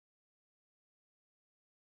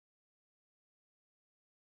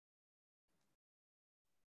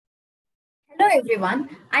Hello everyone,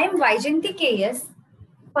 I am Vaijanti KS,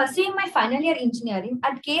 pursuing my final year engineering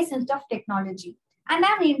at KS Institute of Technology, and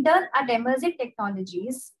I am intern at Emertxe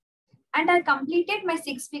Technologies, and I completed my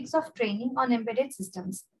 6 weeks of training on embedded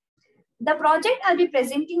systems. The project I'll be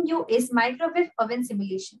presenting you is microwave oven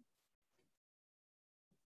simulation.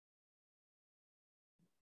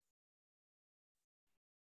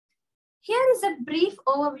 Here is a brief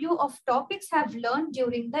overview of topics I've learned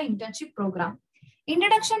during the internship program.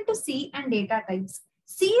 Introduction to C and data types.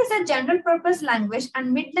 C is a general purpose language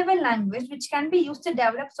and mid-level language which can be used to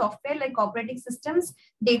develop software like operating systems,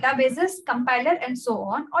 databases, compiler, and so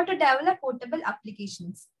on, or to develop portable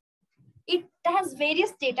applications. It has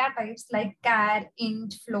various data types like char,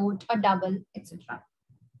 int, float, or double, etc.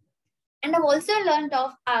 And I've also learned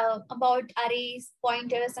about arrays,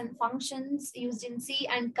 pointers, and functions used in C,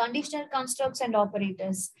 and conditional constructs and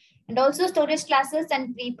operators, and also storage classes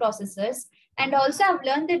and preprocessors. And also I've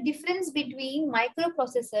learned the difference between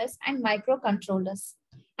microprocessors and microcontrollers,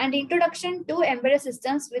 and introduction to embedded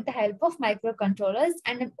systems with the help of microcontrollers,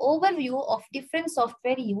 and an overview of different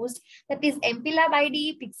software used, that is MPLAB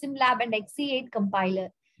IDE, PiximLab, and XE8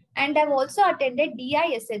 compiler. And I've also attended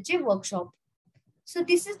DISHA workshop. So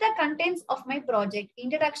this is the contents of my project: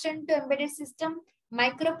 introduction to embedded system,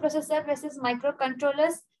 microprocessor versus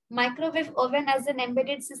microcontrollers, microwave oven as an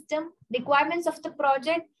embedded system, requirements of the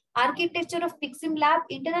project, architecture of PiximLab,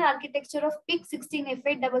 internal architecture of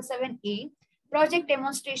PIC16F877A, project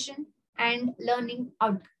demonstration, and learning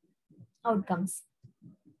outcomes.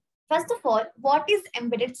 First of all, what is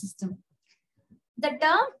embedded system? The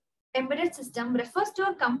term embedded system refers to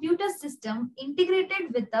a computer system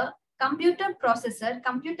integrated with a computer processor,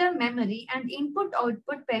 computer memory, and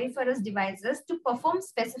input-output peripherals devices to perform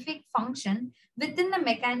specific function within the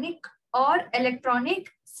mechanic or electronic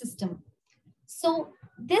system. So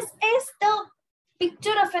this is the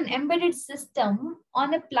picture of an embedded system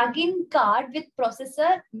on a plug-in card with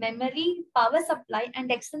processor, memory, power supply,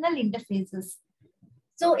 and external interfaces.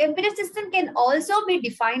 So embedded system can also be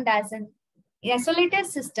defined as an isolated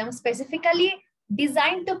system specifically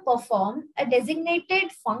designed to perform a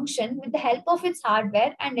designated function with the help of its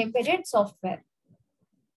hardware and embedded software.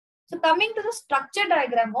 So coming to the structure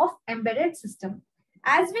diagram of embedded system.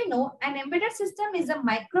 As we know, an embedded system is a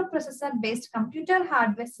microprocessor-based computer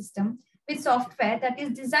hardware system with software that is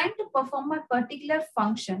designed to perform a particular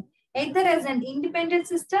function, either as an independent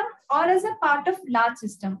system or as a part of large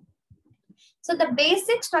system. So the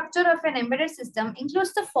basic structure of an embedded system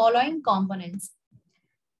includes the following components: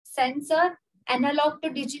 sensor, analog to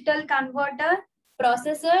digital converter,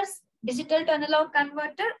 processors, digital to analog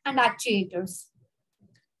converter, and actuators.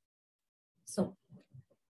 So,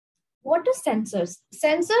 what are sensors?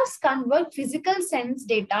 Sensors convert physical sense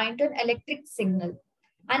data into an electric signal.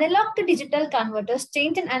 Analog to digital converters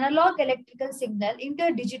change an analog electrical signal into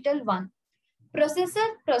a digital one.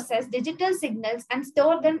 Processors process digital signals and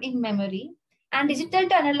store them in memory. And digital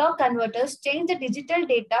to analog converters change the digital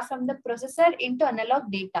data from the processor into analog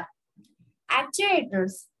data.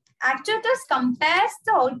 Actuators. Actuators compares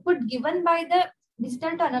the output given by the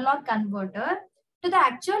digital to analog converter to the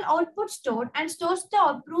actual output stored and stores the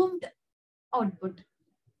approved output.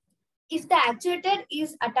 If the actuator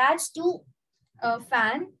is attached to a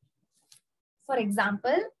fan, for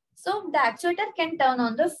example, so the actuator can turn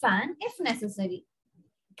on the fan if necessary.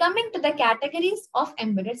 Coming to the categories of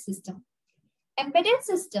embedded system. Embedded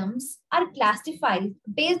systems are classified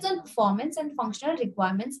based on performance and functional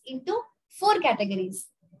requirements into 4 categories.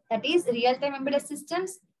 That is real-time embedded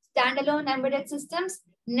systems, standalone embedded systems,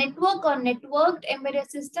 network or networked embedded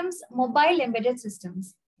systems, mobile embedded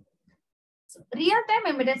systems. So, real-time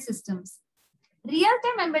embedded systems.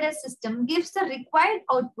 Real-time embedded system gives the required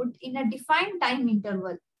output in a defined time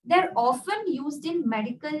interval. They're often used in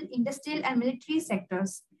medical, industrial, and military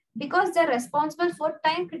sectors because they're responsible for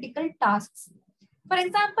time-critical tasks. For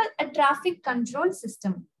example, a traffic control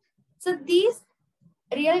system. So these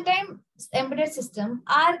real-time embedded systems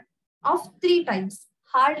are of 3 types: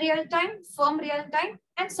 hard real-time, firm real-time,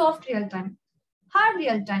 and soft real-time. Hard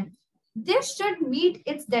real-time. This should meet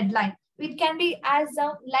its deadline. It can be as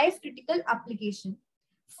a life-critical application.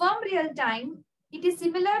 Firm real-time, it is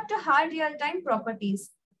similar to hard real-time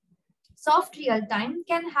properties. Soft real-time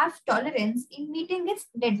can have tolerance in meeting its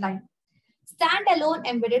deadline. Standalone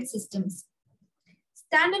embedded systems.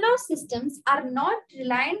 Standalone systems are not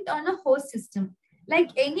reliant on a host system.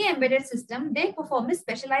 Like any embedded system, they perform a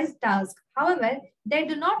specialized task. However, they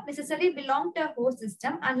do not necessarily belong to a host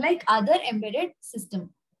system, unlike other embedded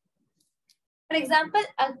systems. For example,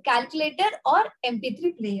 a calculator or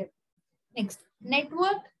MP3 player. Next,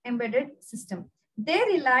 network embedded system. They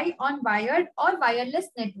rely on wired or wireless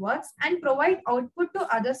networks and provide output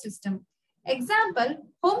to other systems. Example,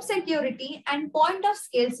 home security and point of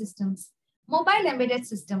scale systems. Mobile embedded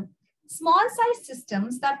system. Small size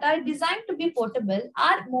systems that are designed to be portable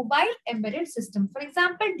are mobile embedded systems. For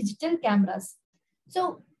example, digital cameras.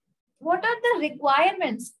 So what are the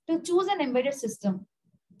requirements to choose an embedded system?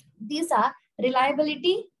 These are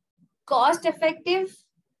reliability, cost effective.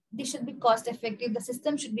 They should be cost effective. The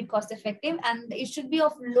system should be cost effective and it should be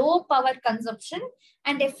of low power consumption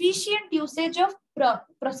and efficient usage of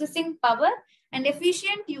processing power and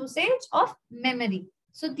efficient usage of memory.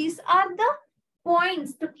 So these are the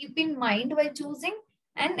points to keep in mind while choosing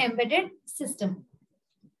an embedded system.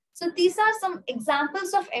 So these are some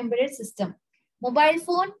examples of embedded system. Mobile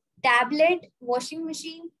phone, tablet, washing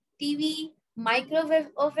machine, TV, microwave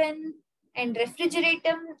oven, and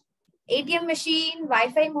refrigerator, ATM machine,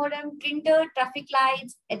 Wi-Fi modem, printer, traffic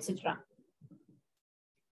lights, etc.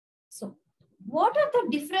 So what are the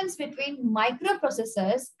difference between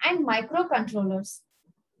microprocessors and microcontrollers?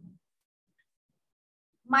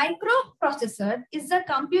 Microprocessor is a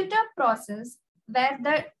computer processor where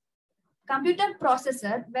the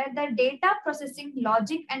data processing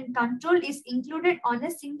logic and control is included on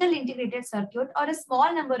a single integrated circuit or a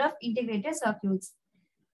small number of integrated circuits.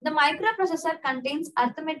 The microprocessor contains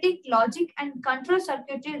arithmetic, logic, and control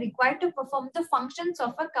circuitry required to perform the functions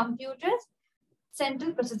of a computer's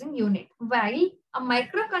central processing unit, while a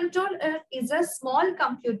microcontroller is a small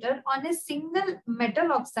computer on a single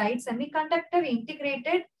metal oxide semiconductor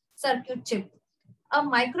integrated circuit chip. A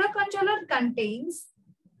microcontroller contains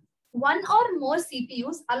one or more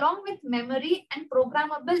CPUs along with memory and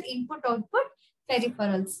programmable input-output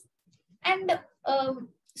peripherals. And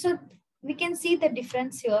so we can see the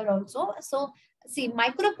difference here also. So see,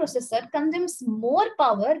 microprocessor consumes more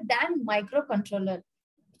power than microcontroller.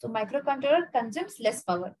 So microcontroller consumes less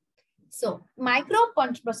power. So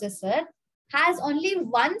microprocessor has only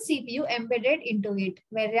one CPU embedded into it,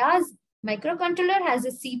 whereas microcontroller has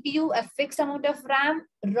a CPU, a fixed amount of RAM,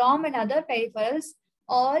 ROM, and other peripherals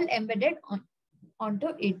all embedded onto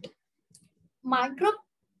it.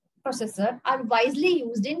 Microprocessor are widely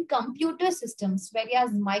used in computer systems, whereas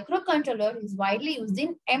microcontroller is widely used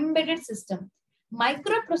in embedded system.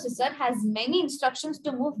 Microprocessor has many instructions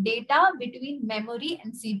to move data between memory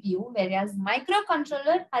and CPU, whereas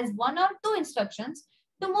microcontroller has one or two instructions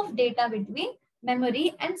to move data between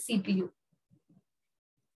memory and CPU.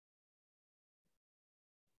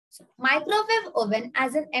 So, microwave oven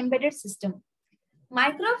as an embedded system.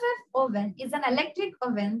 Microwave oven is an electric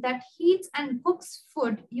oven that heats and cooks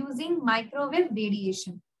food using microwave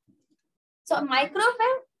radiation. So a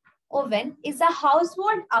microwave oven is a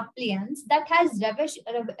household appliance that has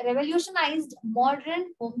revolutionized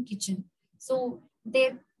modern home kitchen. So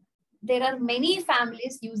there are many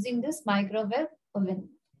families using this microwave oven.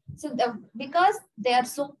 So because they are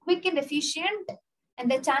so quick and efficient and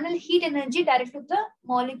they channel heat energy directly to the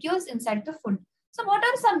molecules inside the food. So what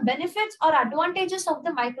are some benefits or advantages of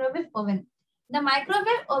the microwave oven? The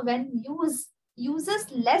microwave oven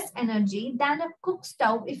uses less energy than a cook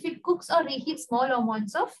stove if it cooks or reheats small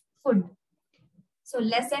amounts of food. So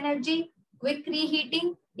less energy, quick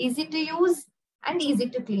reheating, easy to use and easy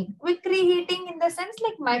to clean. Quick reheating in the sense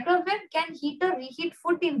like microwave can heat or reheat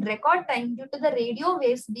food in record time due to the radio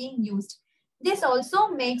waves being used. This also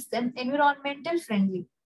makes them environmental friendly.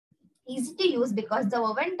 Easy to use because the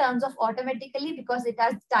oven turns off automatically because it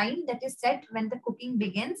has time that is set when the cooking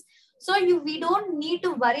begins. So we don't need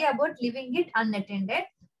to worry about leaving it unattended.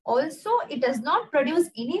 Also, it does not produce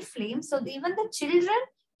any flame. So even the children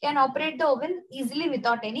can operate the oven easily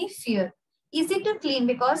without any fear. Easy to clean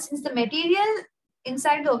because since the material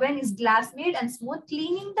inside the oven is glass made and smooth,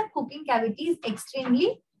 cleaning the cooking cavity is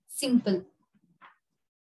extremely simple.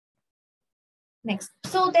 Next.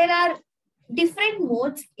 So there are different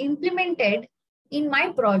modes implemented in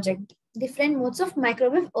my project, different modes of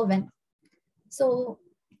microwave oven. So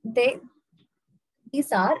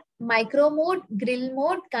these are micro mode, grill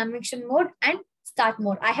mode, convection mode, and start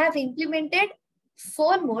mode. I have implemented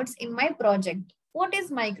 4 modes in my project. What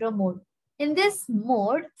is micro mode? In this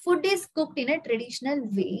mode, food is cooked in a traditional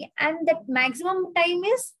way and the maximum time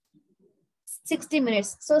is 60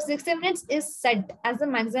 minutes. So 60 minutes is set as the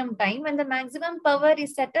maximum time and the maximum power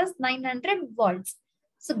is set as 900 volts.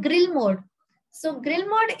 So grill mode. So grill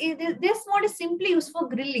mode this mode is simply used for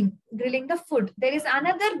grilling the food. There is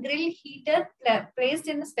another grill heater placed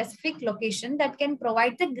in a specific location that can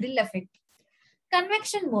provide the grill effect.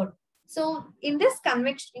 Convection mode. So in this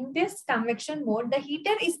convection mode, the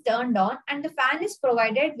heater is turned on and the fan is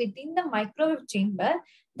provided within the microwave chamber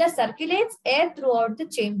that circulates air throughout the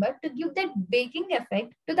chamber to give that baking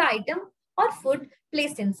effect to the item or food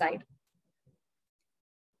placed inside.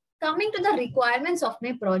 Coming to the requirements of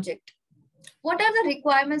my project. What are the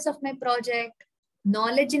requirements of my project?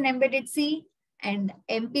 Knowledge in embedded C and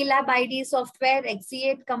MPLAB IDE software,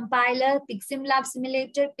 X8 compiler, PiximLab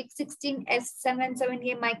simulator,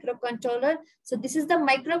 PIC16F77A microcontroller. So this is the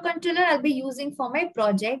microcontroller I'll be using for my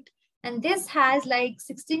project. And this has like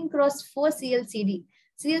 16x4 CLCD.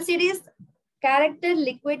 CLCD is character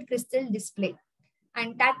liquid crystal display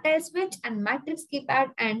and tactile switch and matrix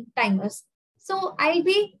keypad and timers. So I'll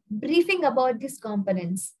be briefing about these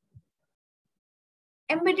components.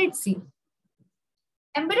 Embedded C.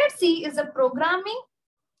 Embedded C is a programming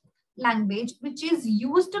language which is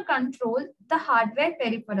used to control the hardware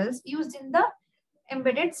peripherals used in the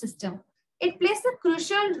embedded system. It plays a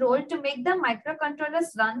crucial role to make the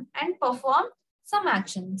microcontrollers run and perform some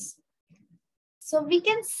actions. So we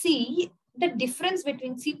can see the difference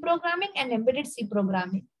between C programming and embedded C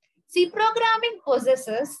programming. C programming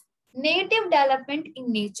possesses native development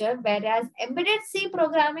in nature, whereas embedded C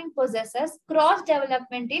programming possesses cross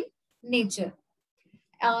development in nature.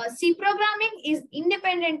 C programming is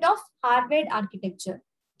independent of hardware architecture.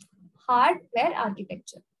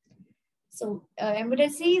 So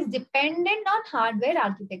embedded C is dependent on hardware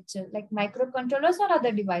architecture like microcontrollers or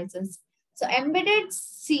other devices. So embedded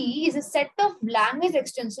C is a set of language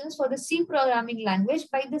extensions for the C programming language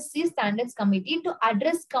by the C Standards Committee to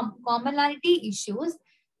address commonality issues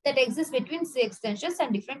that exist between C extensions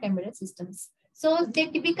and different embedded systems. So they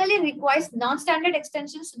typically require non-standard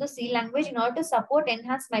extensions to the C language in order to support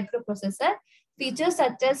enhanced microprocessor features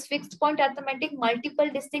such as fixed point arithmetic, multiple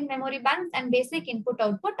distinct memory banks, and basic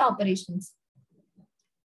input-output operations.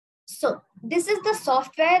 So this is the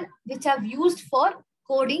software which I've used for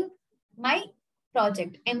coding my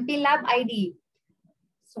project, MPLAB IDE.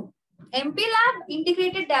 So MPLAB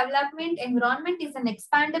Integrated Development Environment is an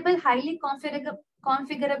expandable, highly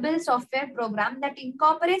configurable software program that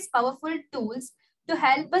incorporates powerful tools to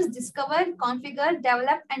help us discover, configure,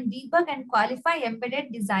 develop, and debug and qualify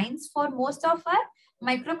embedded designs for most of our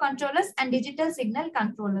microcontrollers and digital signal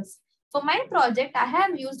controllers. For my project, I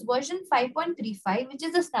have used version 5.35, which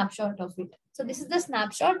is a snapshot of it. So this is the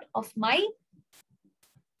snapshot of my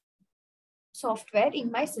software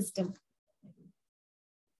in my system.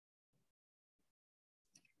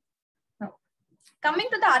 Now, coming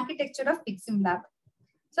to the architecture of PiximLab.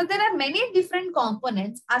 So there are many different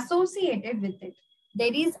components associated with it.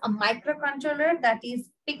 There is a microcontroller that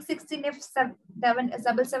is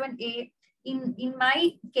PIC16F77A. In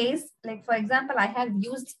my case, like for example, I have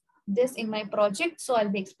used this in my project. So I'll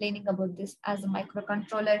be explaining about this as a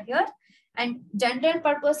microcontroller here. And general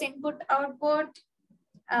purpose input output,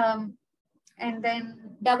 and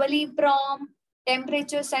then EEPROM,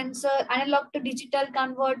 temperature sensor, analog to digital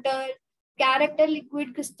converter, character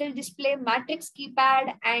liquid crystal display, matrix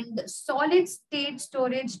keypad, and solid state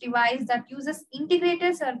storage device that uses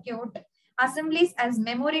integrated circuit assemblies as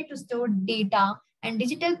memory to store data, and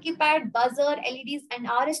digital keypad, buzzer, LEDs, and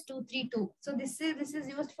RS232. So this is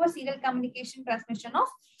used for serial communication transmission of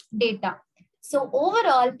data. So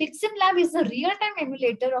overall, PiximLab is a real-time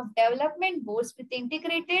emulator of development boards with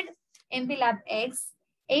integrated MPLAB X,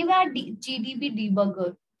 AVA GDB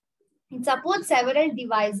debugger. It supports several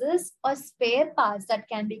devices or spare parts that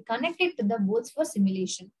can be connected to the boards for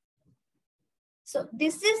simulation. So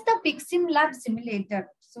this is the PiximLab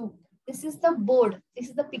simulator. So this is the board. This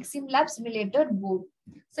is the PiximLab simulator board.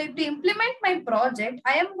 So to implement my project,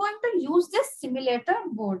 I am going to use this simulator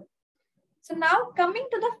board. So now coming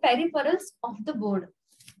to the peripherals of the board.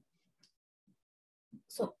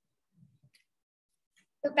 So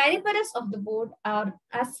the peripherals of the board are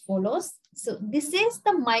as follows. So this is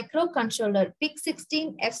the microcontroller.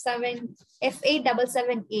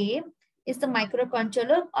 PIC16F877A is the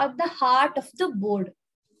microcontroller or the heart of the board.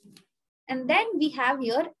 And then we have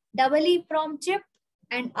here EEPROM chip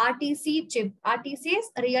and RTC chip. RTC is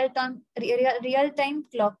real-time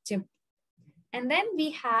clock chip. And then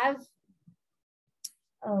we have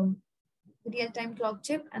real-time clock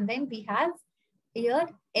chip. And then we have here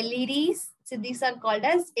LEDs. So these are called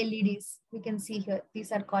as LEDs. We can see here,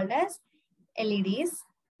 these are called as LEDs.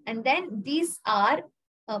 And then these are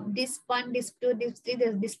display 1, display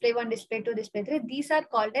 2, display 3. These are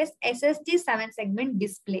called as SSD 7-segment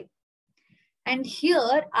display. And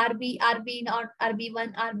here RB0,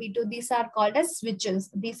 RB1, RB2, these are called as switches.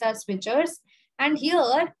 These are switchers. And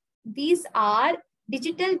here, these are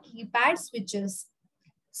digital keypad switches.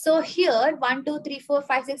 So here 1, 2, 3, 4,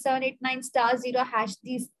 5, 6, 7, 8, 9 *0 hash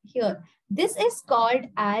these here. This is called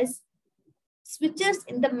as switches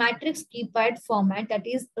in the matrix keypad format, that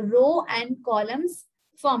is row and columns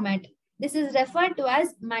format. This is referred to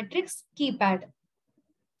as matrix keypad.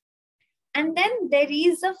 And then there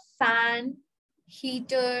is a fan,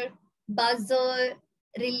 heater, buzzer,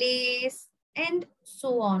 relays, and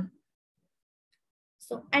so on.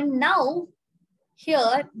 So, and now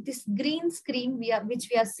here, this green screen which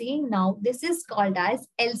we are seeing now, this is called as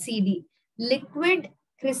LCD, liquid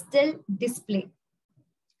crystal display.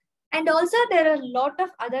 And also there are a lot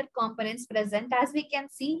of other components present, as we can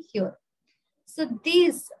see here. So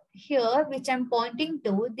these here, which I'm pointing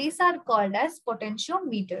to, these are called as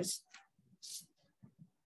potentiometers.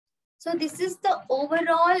 So this is the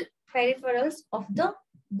overall peripherals of the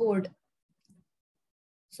board.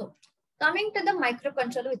 So coming to the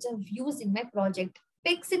microcontroller which I've used in my project,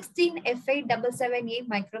 PIC16F877A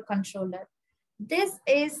microcontroller. This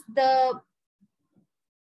is the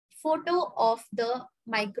photo of the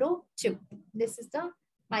microchip. This is the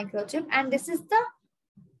microchip, and this is the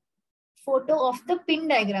photo of the pin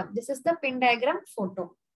diagram. This is the pin diagram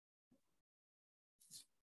photo.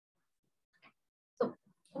 So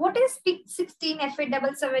what is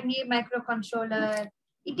PIC16F877A microcontroller?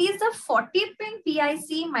 It is a 40-pin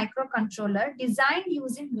PIC microcontroller designed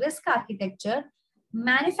using RISC architecture,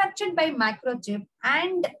 manufactured by Microchip,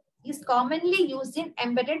 and is commonly used in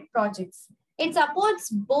embedded projects. It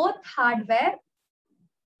supports both hardware,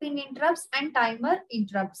 pin interrupts, and timer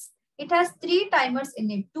interrupts. It has 3 timers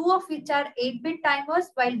in it, 2 of which are 8-bit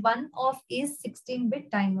timers, while 1 of is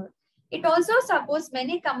 16-bit timer. It also supports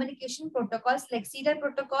many communication protocols like serial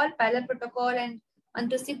protocol, parallel protocol, and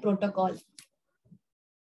 1to-C protocol.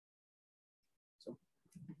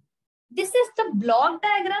 This is the block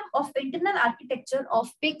diagram of internal architecture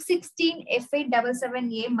of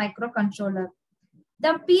PIC16F877A microcontroller.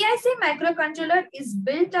 The PIC microcontroller is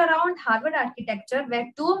built around Harvard architecture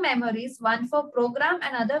where 2 memories, one for program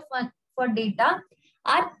and other for data,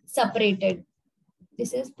 are separated.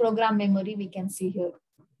 This is program memory we can see here,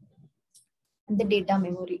 and the data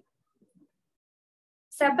memory.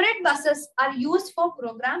 Separate buses are used for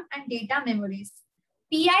program and data memories.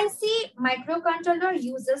 PIC microcontroller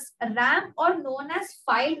uses RAM, or known as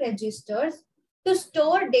file registers, to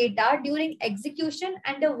store data during execution,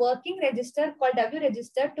 and a working register called W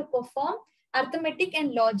register to perform arithmetic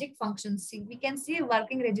and logic functions. See, we can see a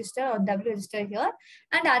working register or W register here,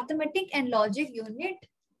 and arithmetic and logic unit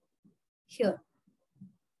here.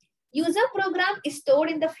 User program is stored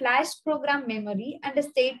in the flash program memory, and the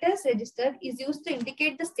status register is used to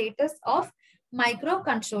indicate the status of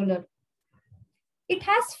microcontroller. It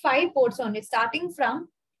has 5 ports on it, starting from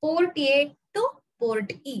port A to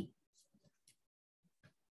port E.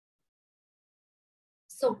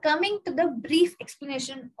 So coming to the brief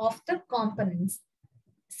explanation of the components.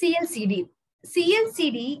 CLCD.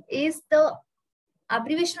 CLCD is the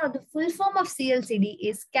abbreviation, or the full form of CLCD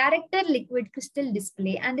is Character Liquid Crystal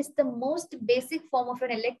Display, and is the most basic form of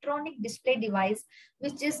an electronic display device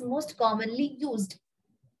which is most commonly used.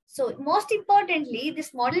 So most importantly,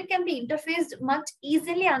 this model can be interfaced much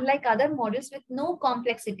easily, unlike other models, with no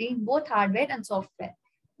complexity in both hardware and software.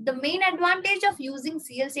 The main advantage of using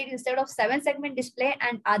CLCD instead of 7-segment display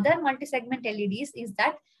and other multi-segment LEDs is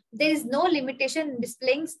that there is no limitation in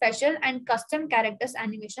displaying special and custom characters,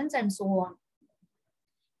 animations, and so on.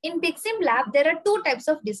 In Pixim Lab, there are 2 types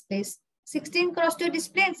of displays, 16x2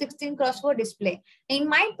 display and 16x4 display. In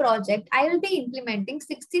my project, I will be implementing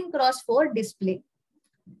 16x4 display.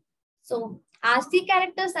 So RC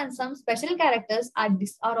characters and some special characters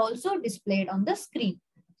are also displayed on the screen.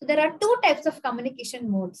 So there are 2 types of communication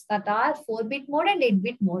modes, that are 4-bit mode and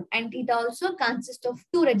 8-bit mode. And it also consists of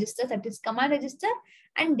 2 registers, that is command register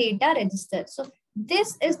and data register. So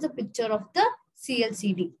this is the picture of the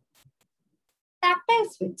CLCD. Tactile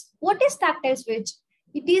switch. What is tactile switch?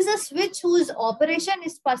 It is a switch whose operation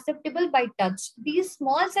is perceptible by touch. These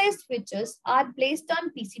small sized switches are placed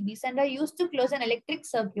on PCBs and are used to close an electric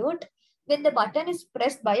circuit when the button is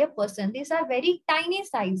pressed by a person. These are very tiny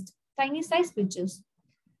sized switches.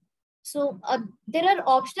 So there are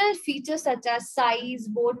optional features such as size,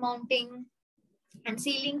 board mounting, and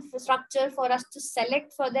sealing structure for us to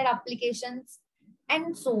select for their applications,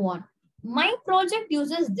 and so on. My project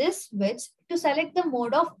uses this switch to select the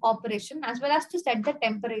mode of operation as well as to set the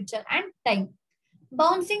temperature and time.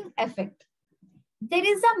 Bouncing effect. There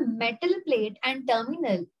is a metal plate and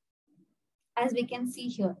terminal, as we can see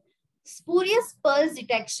here. Spurious pulse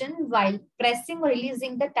detection while pressing or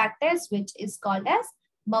releasing the tactile switch is called as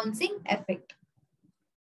bouncing effect.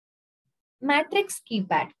 Matrix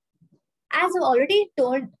keypad. As I've already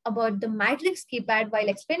told about the matrix keypad while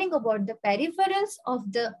explaining about the peripherals of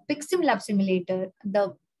the Pixim Lab simulator,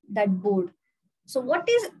 that board. So what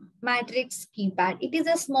is matrix keypad? It is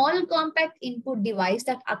a small compact input device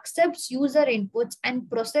that accepts user inputs and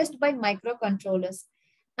processed by microcontrollers.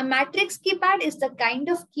 A matrix keypad is the kind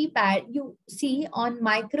of keypad you see on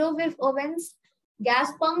microwave ovens,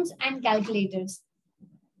 gas pumps, and calculators.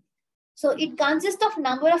 So it consists of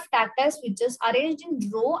number of tactile switches arranged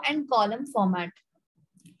in row and column format.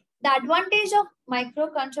 The advantage of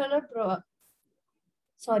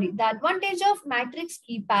the advantage of matrix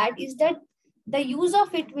keypad is that the use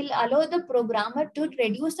of it will allow the programmer to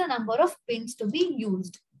reduce the number of pins to be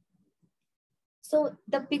used. So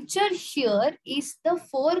the picture here is the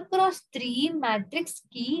 4x3 matrix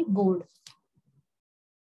keyboard.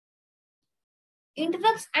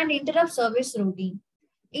 Interrupts and interrupt service routine.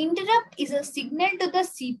 Interrupt is a signal to the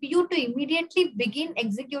CPU to immediately begin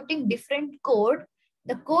executing different code,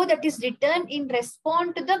 the code that is written in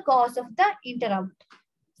response to the cause of the interrupt.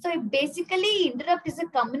 So basically, interrupt is a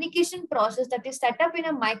communication process that is set up in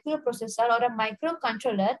a microprocessor or a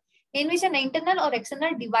microcontroller in which an internal or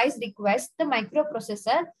external device requests the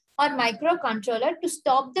microprocessor or microcontroller to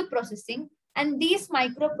stop the processing, and these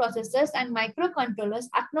microprocessors and microcontrollers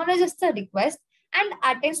acknowledges the request and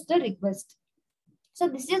attends the request. So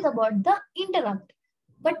this is about the interrupt.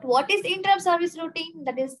 But what is interrupt service routine?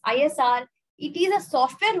 That is ISR. It is a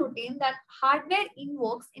software routine that hardware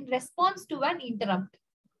invokes in response to an interrupt.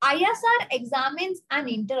 ISR examines an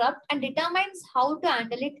interrupt and determines how to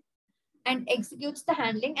handle it and executes the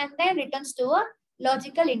handling and then returns to a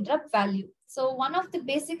logical interrupt value. So one of the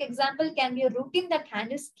basic example can be a routine that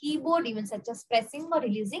handles keyboard events such as pressing or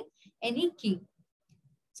releasing any key.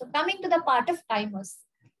 So coming to the part of timers.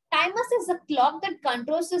 Timers is a clock that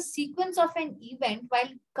controls the sequence of an event while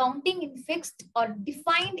counting in fixed or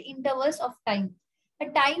defined intervals of time. A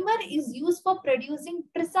timer is used for producing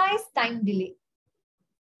precise time delay.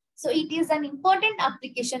 So it is an important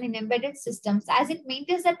application in embedded systems as it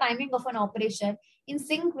maintains the timing of an operation in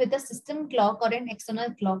sync with a system clock or an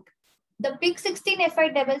external clock. The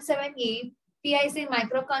PIC16F577A PIC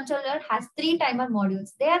microcontroller has 3 timer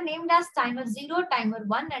modules. They are named as timer 0, timer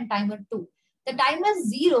 1, and timer 2. The timer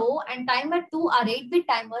 0 and timer 2 are 8-bit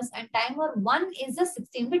timers and timer 1 is a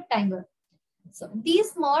 16-bit timer. So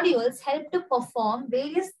these modules help to perform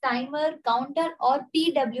various timer, counter, or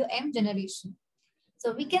PWM generation.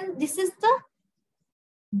 So this is the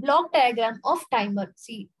block diagram of timer.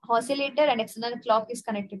 See, oscillator and external clock is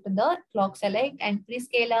connected to the clock select and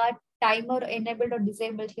prescaler, timer enabled or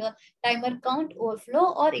disabled here, timer count,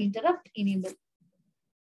 overflow, or interrupt enabled.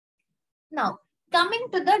 Now, coming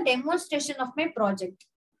to the demonstration of my project.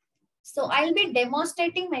 So I'll be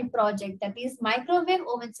demonstrating my project, that is microwave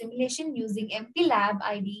oven simulation using MPLAB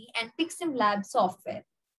IDE and PixSimLab software.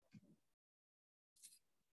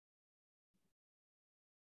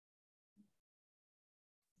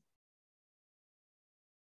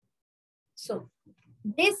 So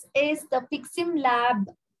this is the PixSimLab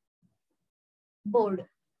board,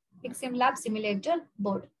 PixSimLab simulator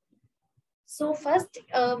board. So first,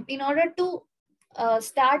 in order to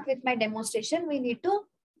start with my demonstration, we need to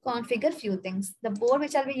configure few things. The board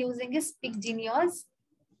which I'll be using is PixGenius,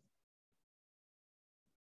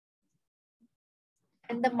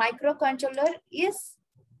 and the microcontroller is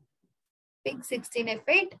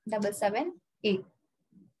PIC16F877A.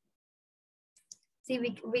 See,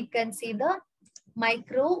 we can see the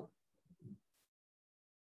micro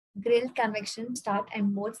grill convection start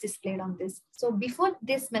and modes displayed on this. So before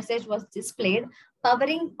this message was displayed,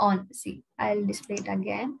 powering on. See, I'll display it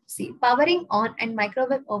again. See, powering on and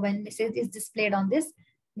microwave oven message is displayed on this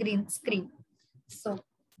green screen. So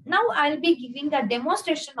now I'll be giving a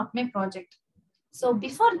demonstration of my project. So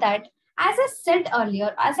before that, as I said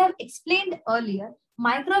earlier, as I've explained earlier,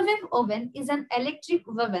 microwave oven is an electric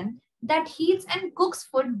oven that heats and cooks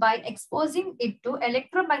food by exposing it to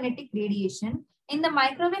electromagnetic radiation in the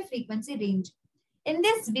microwave frequency range. In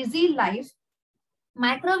this busy life,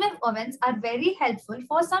 microwave ovens are very helpful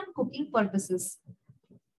for some cooking purposes.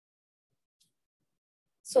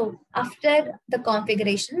 So after the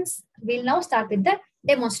configurations, we'll now start with the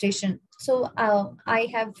demonstration. So I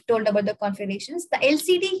have told about the configurations. The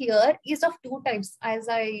LCD here is of 2 types, as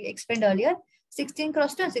I explained earlier,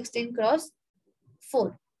 16x2 and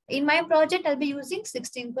 16x4. In my project, I'll be using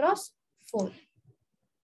 16x4.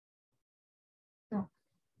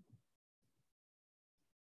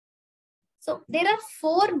 So there are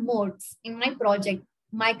 4 modes in my project: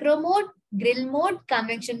 micro mode, grill mode,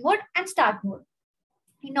 convection mode, and start mode.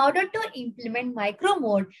 In order to implement micro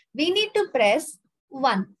mode, we need to press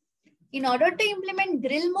 1. In order to implement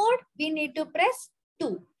grill mode, we need to press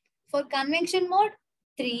 2. For convection mode,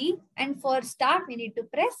 3. And for start, we need to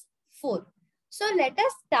press 4. So let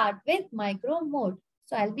us start with micro mode.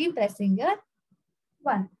 So I'll be pressing here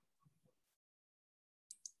 1.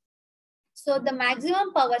 So the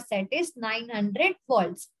maximum power set is 900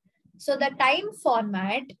 volts. So the time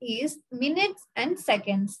format is minutes and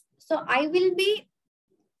seconds. So I will be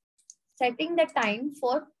setting the time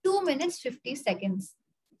for 2 minutes 50 seconds.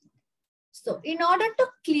 So in order to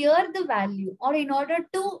clear the value or in order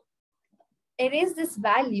to erase this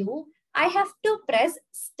value, I have to press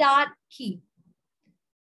start key.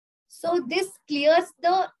 So this clears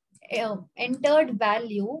the entered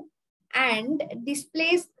value and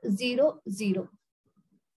displays 0, 0.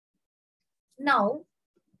 Now,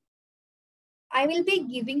 I will be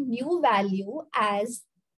giving new value as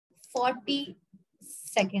 40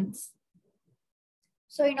 seconds.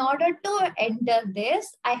 So in order to enter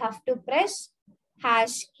this, I have to press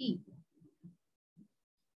hash key.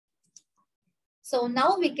 So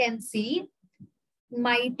now we can see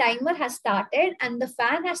my timer has started and the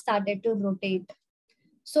fan has started to rotate.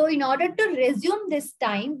 So in order to resume this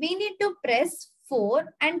time, we need to press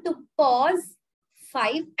 4 and to pause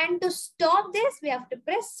 5 and to stop this, we have to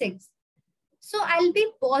press 6. So I'll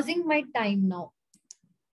be pausing my time now.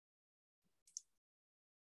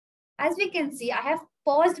 As we can see, I have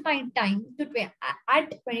paused my time to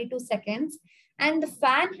at 22 seconds and the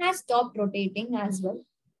fan has stopped rotating as well.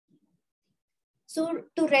 So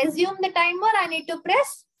to resume the timer, I need to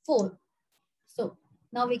press 4. So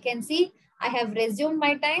now we can see I have resumed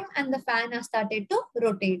my time and the fan has started to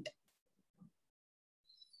rotate.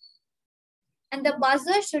 And the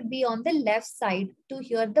buzzer should be on the left side to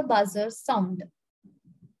hear the buzzer sound.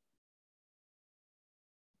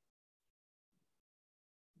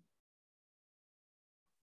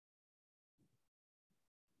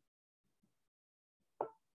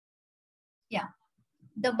 Yeah,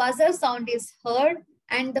 the buzzer sound is heard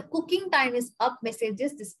and the cooking time is up message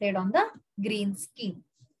is displayed on the green screen.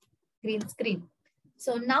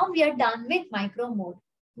 So now we are done with micro mode.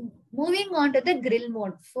 Moving on to the grill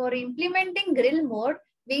mode. For implementing grill mode,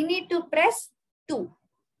 we need to press 2.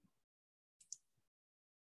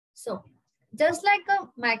 So just like a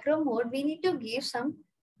micro mode, we need to give some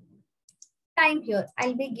time here.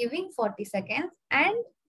 I'll be giving 40 seconds and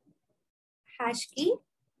hash key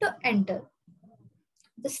to enter.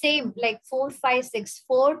 The same like 4, 5, 6,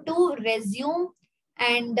 4 to resume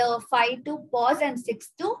and 5 to pause and 6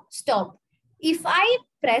 to stop. If I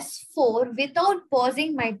press 4 without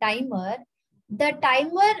pausing my timer, the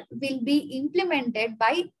timer will be implemented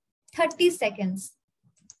by 30 seconds.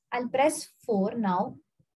 I'll press 4 now.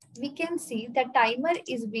 We can see the timer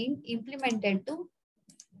is being implemented to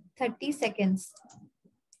 30 seconds.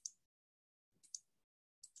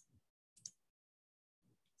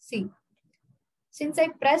 See, since I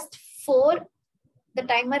pressed 4, the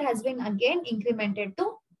timer has been again incremented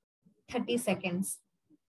to 30 seconds.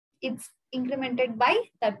 It's incremented by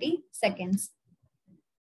 30 seconds.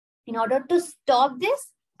 In order to stop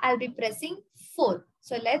this, I'll be pressing 4.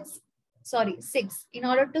 So 6. In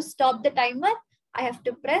order to stop the timer, I have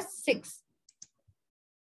to press 6.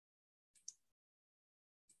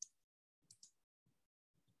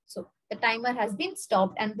 So the timer has been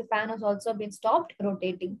stopped and the fan has also been stopped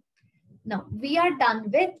rotating. Now we are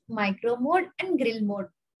done with micro mode and grill mode.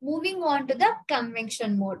 Moving on to the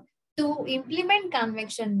convection mode. To implement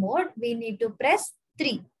convection mode, we need to press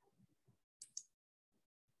 3.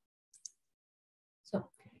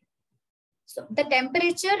 So the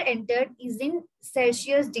temperature entered is in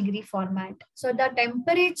Celsius degree format. So the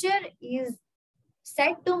temperature is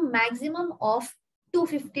set to maximum of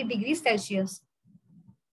 250 degrees Celsius.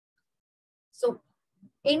 So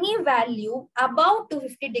any value above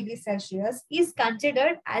 250 degrees Celsius is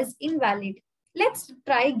considered as invalid. Let's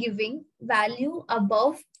try giving value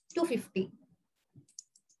above 250.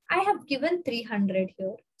 I have given 300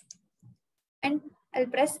 here and I'll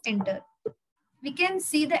press enter. We can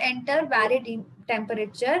see the enter varied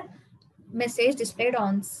temperature message displayed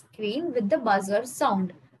on screen with the buzzer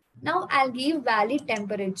sound. Now I'll give valid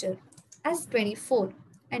temperature as 24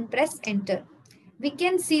 and press enter. We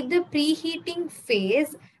can see the preheating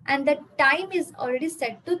phase and the time is already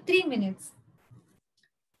set to 3 minutes.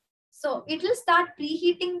 So it will start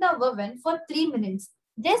preheating the oven for 3 minutes.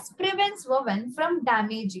 This prevents oven from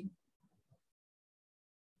damaging.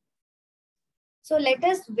 So let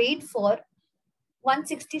us wait for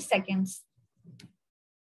 160 seconds.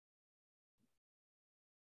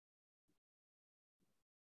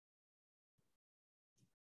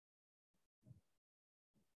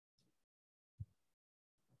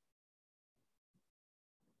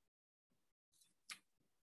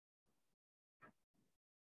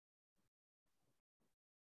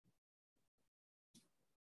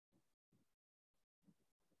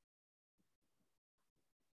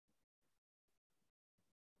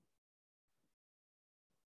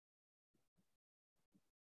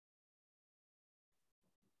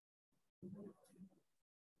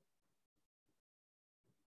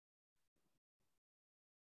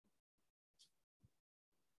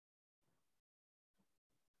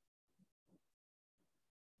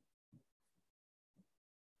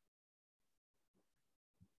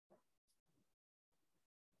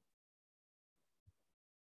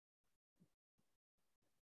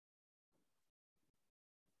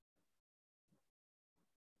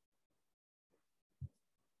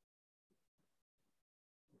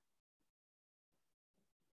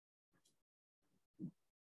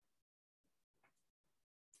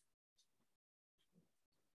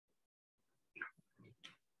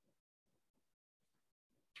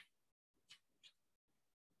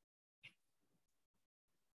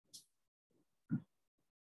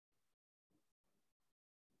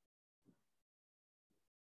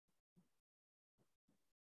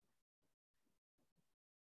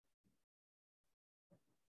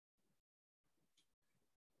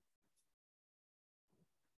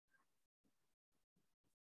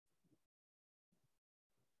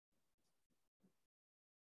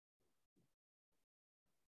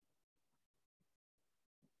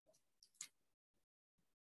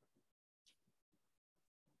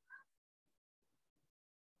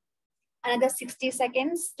 Another 60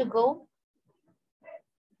 seconds to go.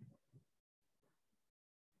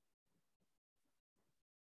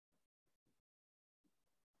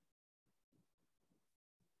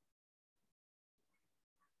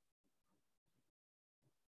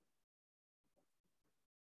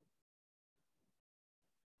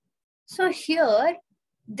 So here,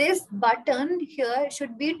 this button here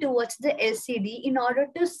should be towards the LCD in order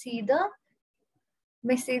to see the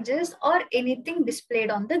messages or anything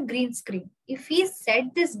displayed on the green screen. If we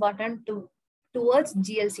set this button towards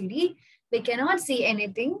GLCD, we cannot see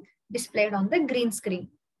anything displayed on the green screen.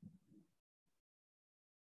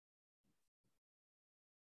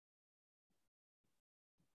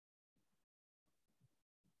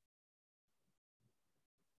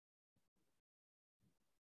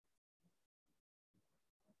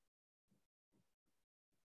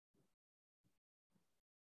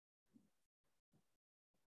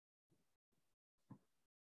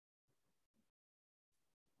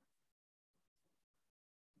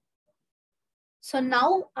 So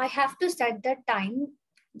now I have to set the time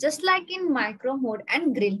just like in micro mode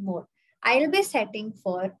and grill mode. I'll be setting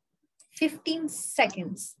for 15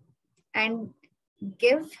 seconds and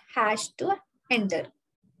give hash to enter.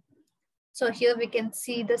 So here we can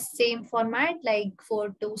see the same format like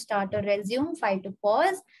 4 to start or resume, 5 to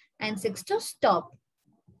pause, and 6 to stop.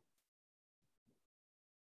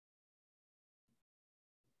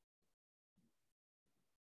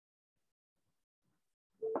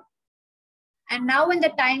 And now when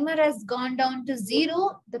the timer has gone down to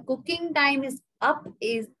 0, the cooking time is up,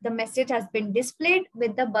 is the message has been displayed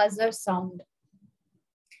with the buzzer sound.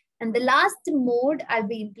 And the last mode I'll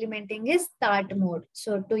be implementing is start mode.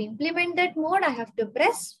 So to implement that mode, I have to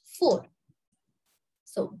press 4.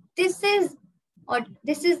 So this is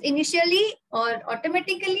initially or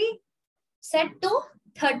automatically set to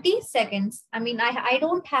 30 seconds. I mean, I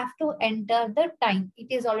don't have to enter the time. It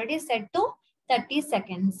is already set to 30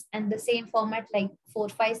 seconds, and the same format like 4,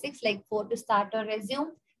 5, 6, like 4 to start or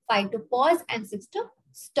resume, 5 to pause, and 6 to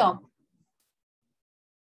stop.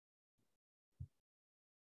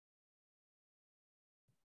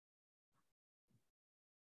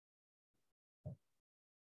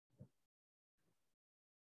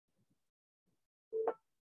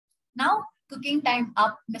 Now, cooking time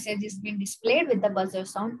up message is being displayed with the buzzer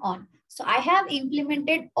sound on. So I have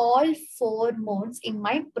implemented all 4 modes in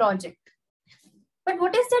my project. But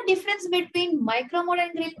what is the difference between micro mode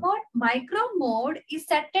and grill mode? Micro mode is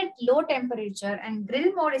set at low temperature and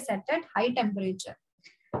grill mode is set at high temperature.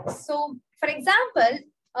 So for example,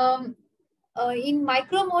 in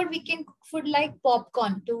micro mode, we can cook food like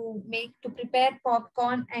popcorn to prepare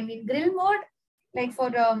popcorn, and in grill mode, like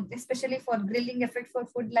for especially for grilling effect for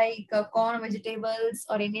food like corn, vegetables,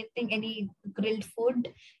 or anything, any grilled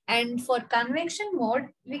food. And for convection mode,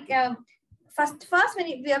 we first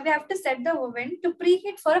when we have to set the oven to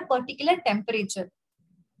preheat for a particular temperature,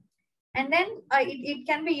 and then it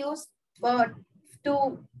can be used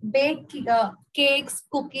to bake cakes,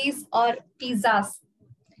 cookies, or pizzas.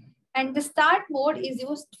 And the start mode is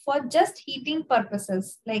used for just heating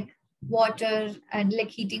purposes like water and like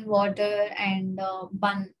heating water and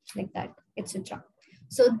bun like that, etc.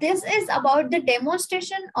 So this is about the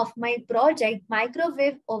demonstration of my project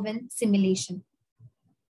microwave oven simulation.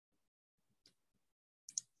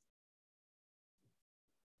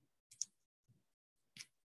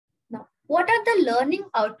 Now, what are the learning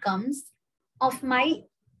outcomes of my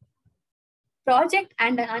project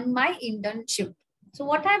and my internship? So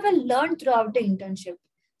what have I learned throughout the internship?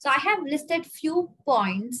 So I have listed few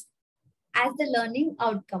points as the learning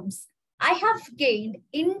outcomes. I have gained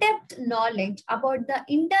in-depth knowledge about the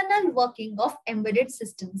internal working of embedded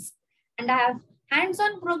systems, and I have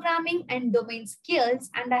hands-on programming and domain skills,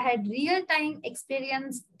 and I had real-time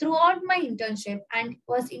experience throughout my internship and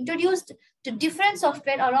was introduced to different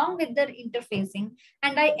software along with their interfacing,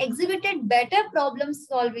 and I exhibited better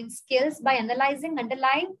problem-solving skills by analyzing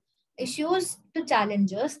underlying issues to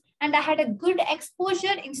challenges, and I had a good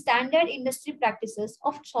exposure in standard industry practices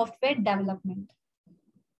of software development.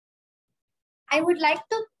 I would like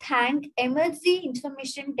to thank Emertxe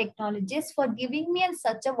Information Technologies for giving me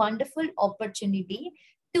such a wonderful opportunity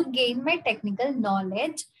to gain my technical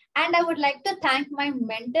knowledge. And I would like to thank my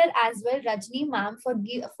mentor as well, Rajni ma'am,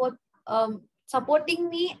 for supporting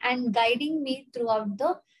me and guiding me throughout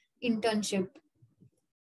the internship.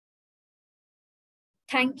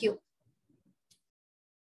 Thank you.